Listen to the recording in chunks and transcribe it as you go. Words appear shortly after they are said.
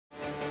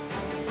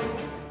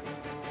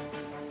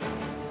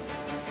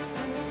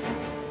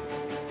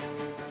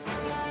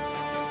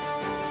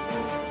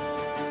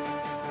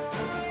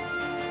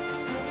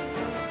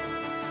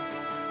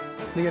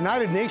The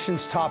United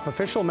Nations top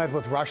official met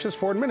with Russia's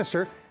foreign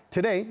minister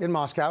today in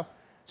Moscow.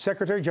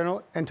 Secretary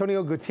General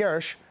Antonio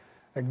Guterres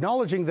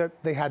acknowledging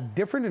that they had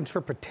different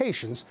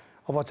interpretations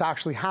of what's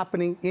actually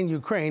happening in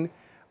Ukraine,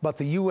 but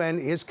the UN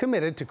is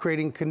committed to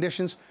creating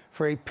conditions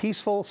for a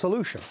peaceful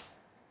solution.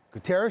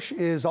 Guterres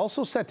is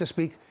also set to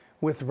speak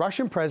with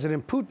Russian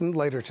President Putin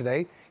later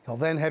today. He'll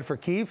then head for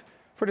Kyiv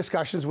for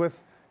discussions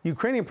with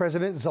Ukrainian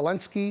President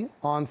Zelensky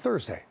on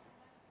Thursday.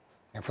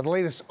 And for the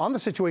latest on the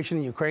situation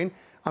in Ukraine,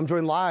 I'm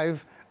joined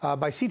live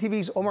by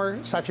CTV's Omar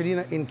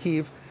Sachedina in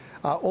Kyiv.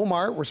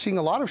 Omar, we're seeing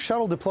a lot of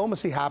shuttle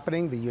diplomacy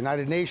happening. The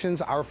United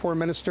Nations, our foreign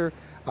minister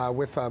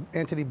with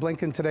Antony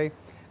Blinken today.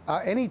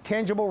 Any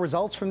tangible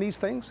results from these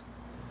things?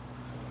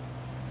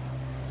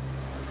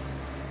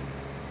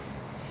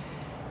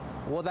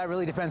 Well, that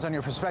really depends on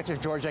your perspective,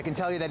 George. I can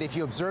tell you that if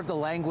you observe the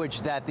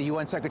language that the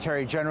UN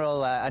Secretary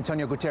General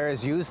Antonio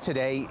Guterres used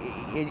today,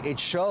 it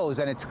shows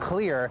and it's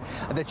clear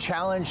the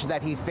challenge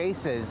that he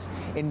faces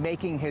in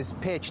making his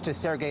pitch to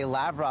Sergei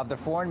Lavrov, the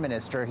foreign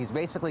minister. He's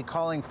basically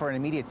calling for an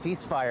immediate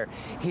ceasefire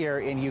here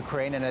in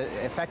Ukraine and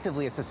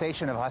effectively a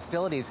cessation of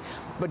hostilities.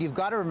 But you've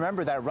got to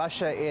remember that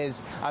Russia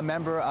is a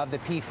member of the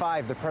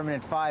P5, the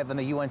Permanent Five, in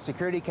the UN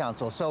Security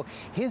Council. So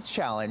his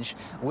challenge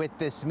with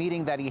this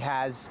meeting that he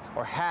has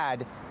or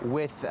had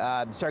with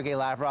Sergei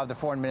Lavrov, the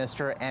foreign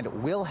minister, and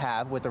will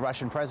have with the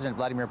Russian President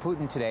Vladimir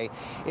Putin today,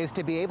 is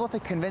to be able to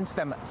convince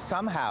them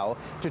somehow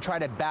to try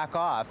to back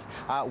off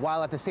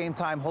while at the same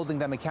time holding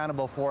them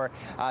accountable for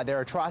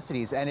their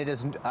atrocities. And it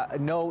is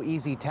no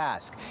easy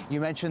task.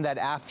 You mentioned that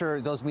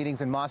after those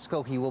meetings in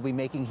Moscow, he will be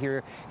making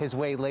his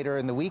way later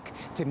in the week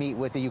to meet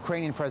with the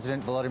Ukrainian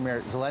President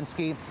Volodymyr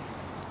Zelensky.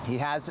 He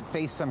has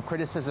faced some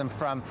criticism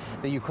from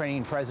the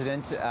Ukrainian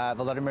president,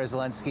 Volodymyr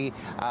Zelensky.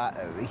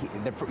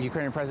 The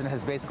Ukrainian president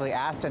has basically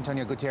asked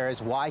Antonio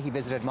Guterres why he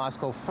visited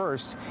Moscow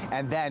first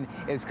and then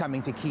is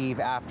coming to Kyiv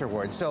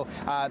afterwards. So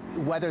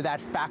whether that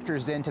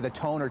factors into the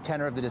tone or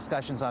tenor of the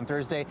discussions on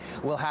Thursday,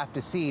 we'll have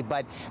to see.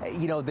 But,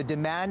 you know, the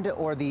demand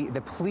or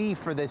the plea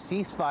for the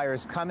ceasefire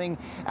is coming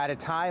at a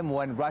time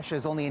when Russia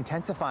is only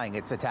intensifying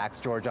its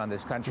attacks, George, on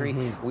this country.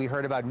 We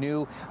heard about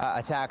new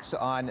attacks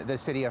on the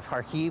city of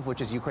Kharkiv,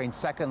 which is Ukraine's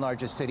second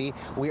largest city.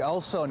 We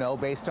also know,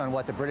 based on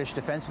what the British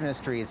Defense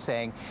Ministry is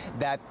saying,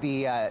 that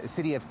the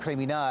city of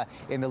Kremina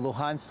in the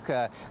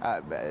Luhansk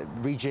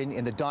region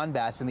in the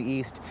Donbass in the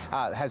east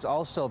has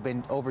also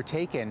been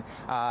overtaken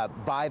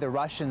by the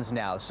Russians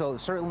now. So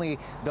certainly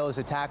those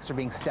attacks are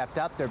being stepped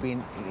up. They're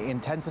being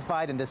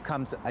intensified, and this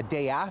comes a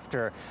day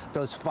after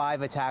those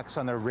 5 attacks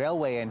on the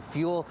railway and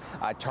fuel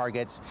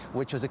targets,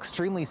 which was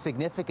extremely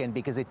significant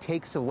because it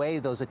takes away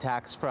those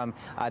attacks from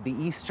the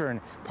eastern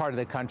part of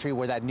the country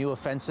where that new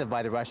offensive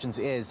by the Russians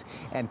is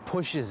and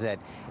pushes it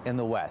in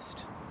the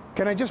west.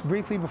 Can I just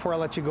briefly, before I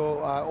let you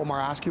go, Omar,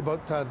 ask you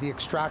about the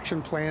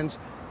extraction plans,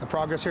 the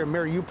progress here in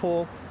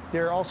Mariupol?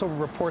 There are also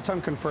reports,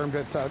 unconfirmed,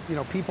 that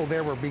people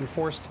there were being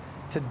forced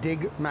to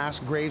dig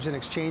mass graves in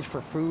exchange for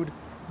food.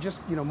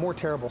 Just more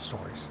terrible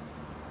stories.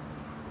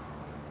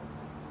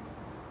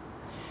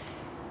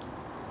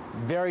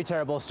 Very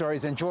terrible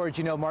stories. And George,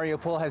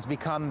 Mariupol has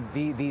become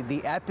the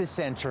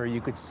epicenter,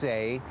 you could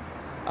say,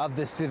 of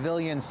the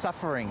civilian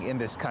suffering in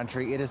this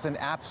country. It is an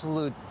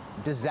absolute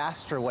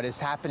disaster what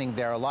is happening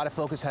there. A lot of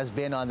focus has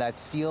been on that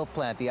steel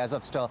plant, the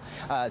Azovstal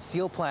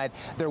steel plant.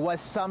 There was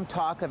some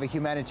talk of a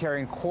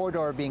humanitarian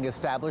corridor being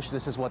established.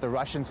 This is what the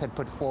Russians had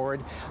put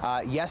forward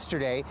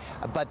yesterday.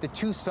 But the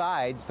two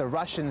sides, the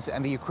Russians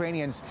and the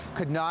Ukrainians,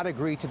 could not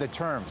agree to the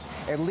terms.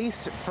 At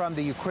least from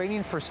the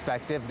Ukrainian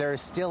perspective, there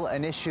is still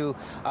an issue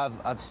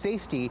of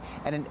safety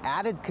and an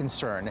added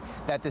concern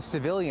that the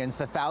civilians,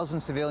 the 1,000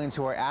 civilians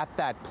who are at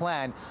that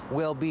plant,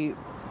 will be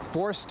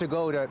forced to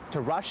go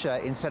to Russia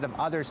instead of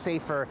other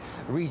safer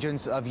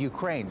regions of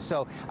Ukraine.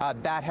 So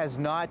that has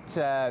not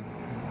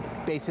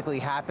basically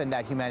happened,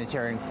 that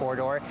humanitarian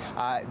corridor.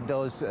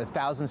 Those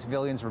 1,000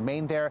 civilians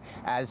remain there.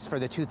 As for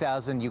the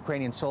 2,000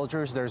 Ukrainian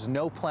soldiers, there's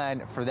no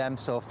plan for them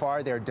so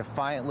far. They're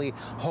defiantly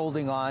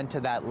holding on to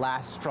that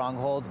last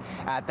stronghold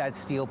at that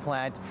steel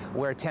plant,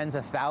 where tens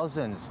of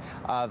thousands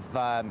of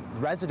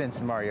residents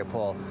in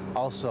Mariupol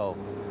also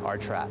are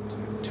trapped.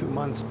 2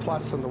 months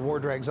plus and the war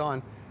drags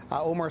on.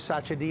 Omar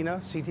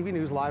Sachedina, CTV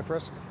News, live for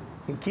us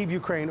in Kyiv,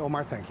 Ukraine.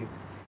 Omar, thank you.